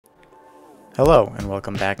Hello and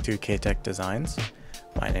welcome back to K-Tech Designs.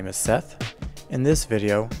 My name is Seth. In this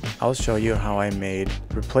video, I'll show you how I made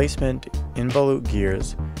replacement Involute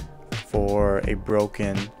Gears for a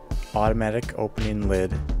broken automatic opening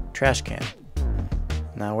lid trash can.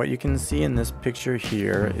 Now what you can see in this picture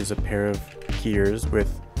here is a pair of gears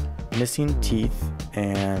with missing teeth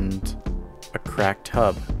and a cracked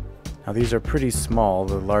hub. Now these are pretty small.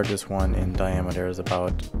 The largest one in diameter is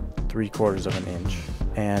about 3/4 of an inch.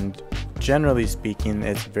 And generally speaking,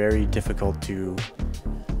 it's very difficult to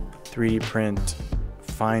 3D print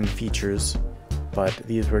fine features, but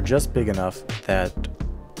these were just big enough that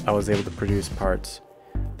I was able to produce parts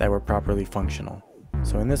that were properly functional.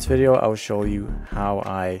 So in this video, I'll show you how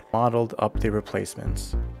I modeled up the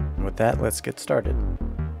replacements. And with that, let's get started.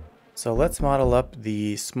 So let's model up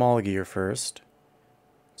the small gear first.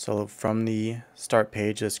 So from the start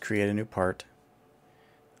page, let's create a new part.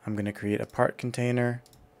 I'm going to create a part container.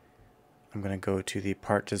 I'm going to go to the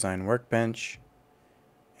part design workbench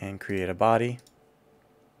and create a body.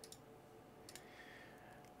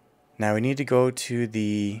 Now we need to go to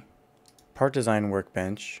the part design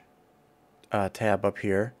workbench tab up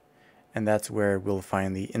here, and that's where we'll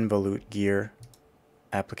find the Involute Gear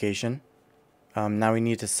application. Now we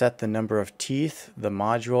need to set the number of teeth, the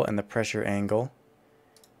module, and the pressure angle.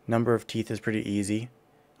 Number of teeth is pretty easy.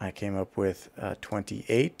 I came up with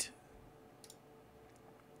 28.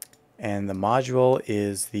 And the module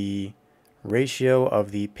is the ratio of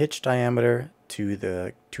the pitch diameter to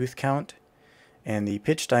the tooth count. And the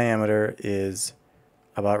pitch diameter is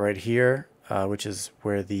about right here, which is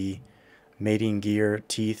where the mating gear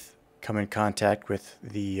teeth come in contact with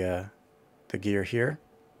the gear here.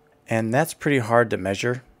 And that's pretty hard to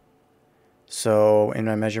measure. So in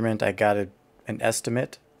my measurement, I got an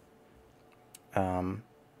estimate. And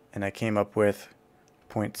I came up with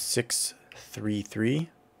 0.633.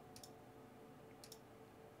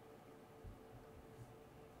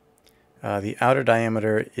 The outer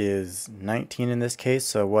diameter is 19 in this case,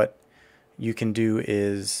 so what you can do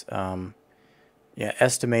is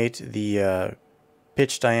estimate the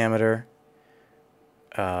pitch diameter,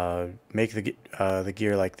 make the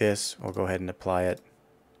gear like this. We'll go ahead and apply it.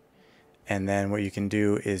 And then what you can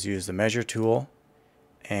do is use the measure tool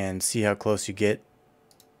and see how close you get.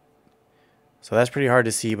 So that's pretty hard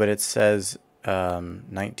to see, but it says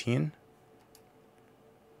 19.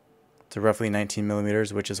 So roughly 19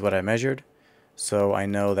 millimeters, which is what I measured. So I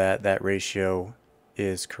know that that ratio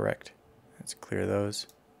is correct. Let's clear those.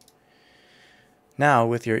 Now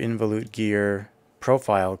with your Involute Gear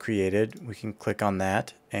profile created, we can click on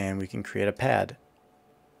that and we can create a pad.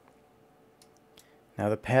 Now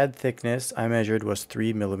the pad thickness I measured was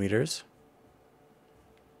 3 millimeters.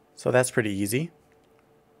 So that's pretty easy.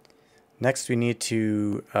 Next we need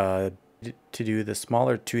to do the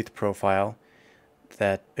smaller tooth profile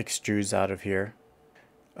that extrudes out of here.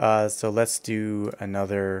 So let's do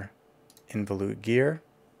another Involute Gear.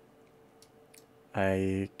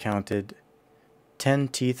 I counted 10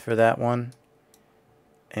 teeth for that one,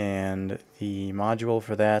 and the module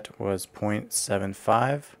for that was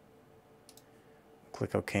 0.75.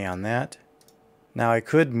 Click OK on that. Now I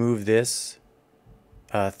could move this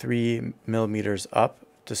 3 millimeters up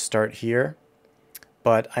to start here,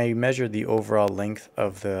 but I measured the overall length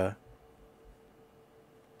of the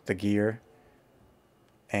gear,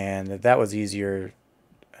 and that was easier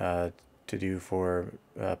to do for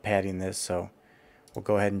padding this, so we'll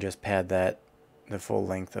go ahead and just pad that the full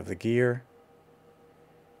length of the gear,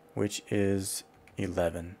 which is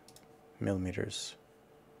 11 millimeters.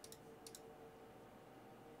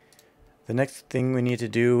 The next thing we need to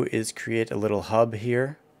do is create a little hub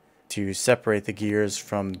here to separate the gears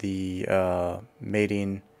from the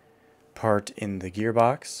mating part in the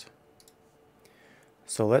gearbox.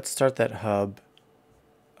 So let's start that hub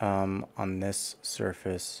on this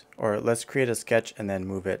surface, or let's create a sketch and then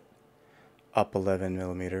move it up 11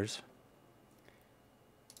 millimeters.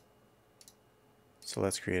 So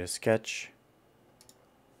let's create a sketch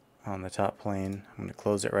on the top plane. I'm going to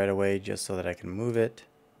close it right away just so that I can move it.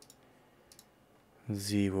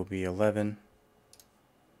 Z will be 11.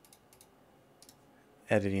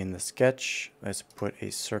 Editing the sketch, let's put a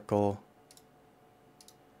circle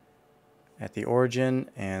at the origin,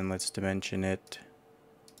 and let's dimension it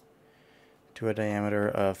to a diameter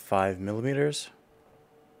of 5 millimeters.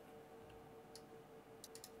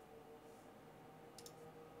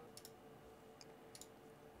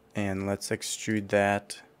 And let's extrude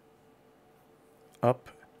that up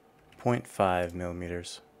 0.5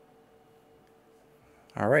 millimeters.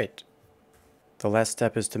 Alright. The last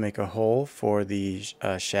step is to make a hole for the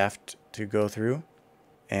shaft to go through.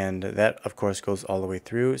 And that of course goes all the way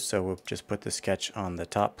through, so we'll just put the sketch on the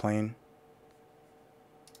top plane.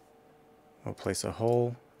 We'll place a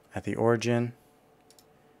hole at the origin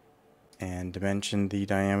and dimension the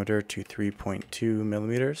diameter to 3.2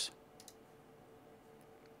 millimeters.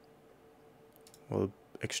 We'll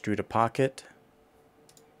extrude a pocket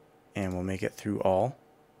and we'll make it through all.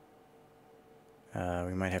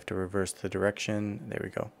 We might have to reverse the direction. There we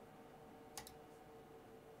go.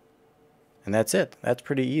 And that's it. That's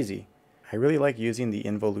pretty easy. I really like using the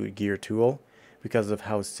Involute Gear tool because of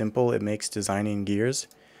how simple it makes designing gears.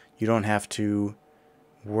 You don't have to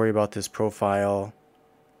worry about this profile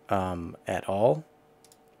at all.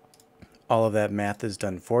 All of that math is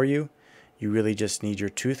done for you. You really just need your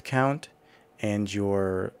tooth count and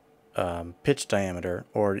your pitch diameter,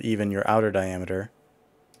 or even your outer diameter,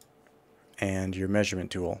 and your measurement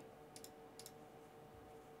tool.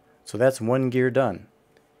 So that's one gear done.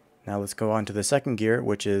 Now let's go on to the second gear,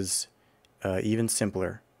 which is even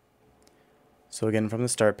simpler. So again, from the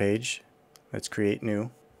start page, let's create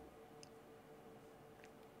new.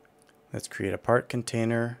 Let's create a part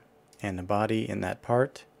container and a body in that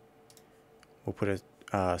part. We'll put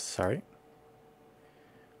a,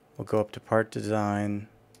 we'll go up to part design,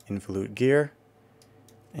 Involute Gear.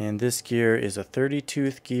 And this gear is a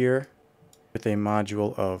 30-tooth gear with a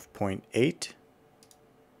module of 0.8.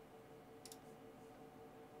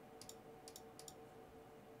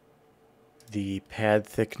 The pad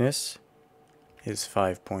thickness is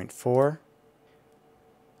 5.4.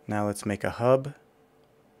 Now let's make a hub.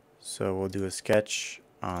 So we'll do a sketch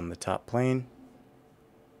on the top plane.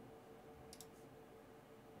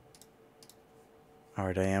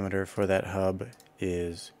 Our diameter for that hub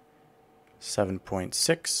is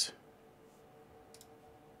 7.6.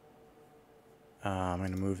 I'm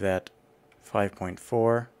going to move that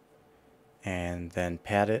 5.4 and then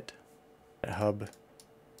pad it. The hub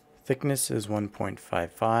thickness is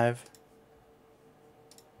 1.55,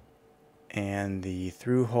 and the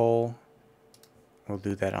through hole, we'll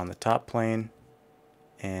do that on the top plane,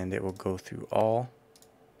 and it will go through all.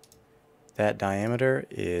 That diameter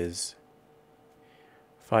is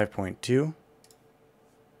 5.2,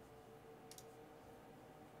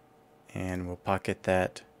 and we'll pocket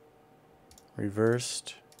that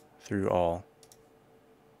reversed through all.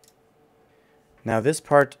 Now this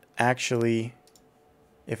part actually,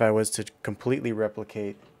 if I was to completely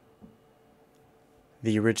replicate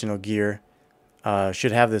the original gear,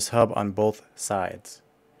 should have this hub on both sides.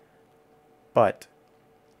 But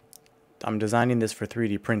I'm designing this for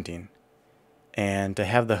 3D printing, and to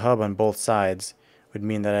have the hub on both sides would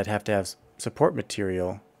mean that I'd have to have support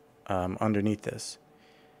material underneath this.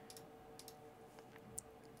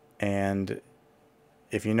 And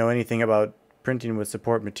if you know anything about printing with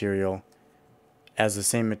support material as the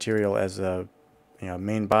same material as a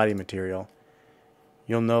main body material,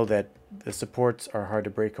 you'll know that the supports are hard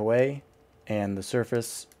to break away and the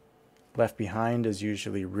surface left behind is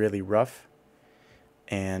usually really rough,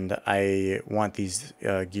 and I want these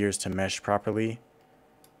gears to mesh properly,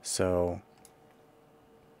 so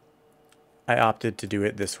I opted to do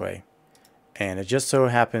it this way. And it just so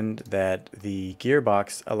happened that the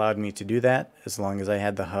gearbox allowed me to do that as long as I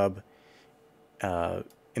had the hub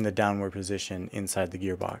in the downward position inside the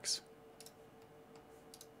gearbox.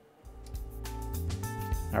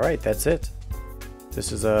 Alright, that's it.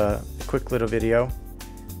 This is a quick little video,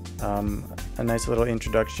 a nice little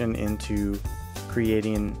introduction into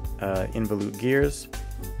creating Involute Gears.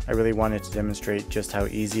 I really wanted to demonstrate just how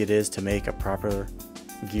easy it is to make a proper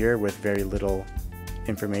gear with very little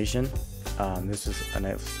information. This is a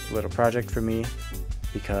nice little project for me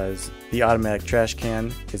because the automatic trash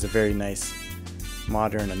can is a very nice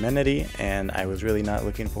modern amenity, and I was really not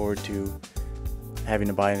looking forward to having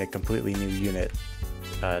to buy a completely new unit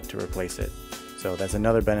to replace it. So that's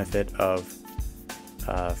another benefit of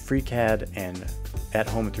FreeCAD and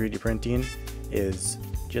at-home 3D printing, is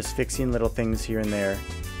just fixing little things here and there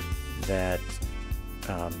that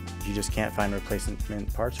you just can't find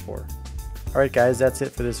replacement parts for. Alright guys, that's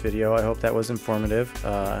it for this video. I hope that was informative.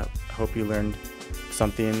 I hope you learned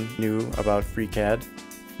something new about FreeCAD.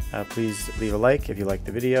 Please leave a like if you liked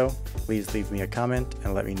the video. Please leave me a comment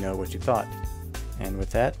and let me know what you thought. And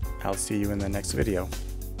with that, I'll see you in the next video.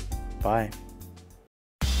 Bye.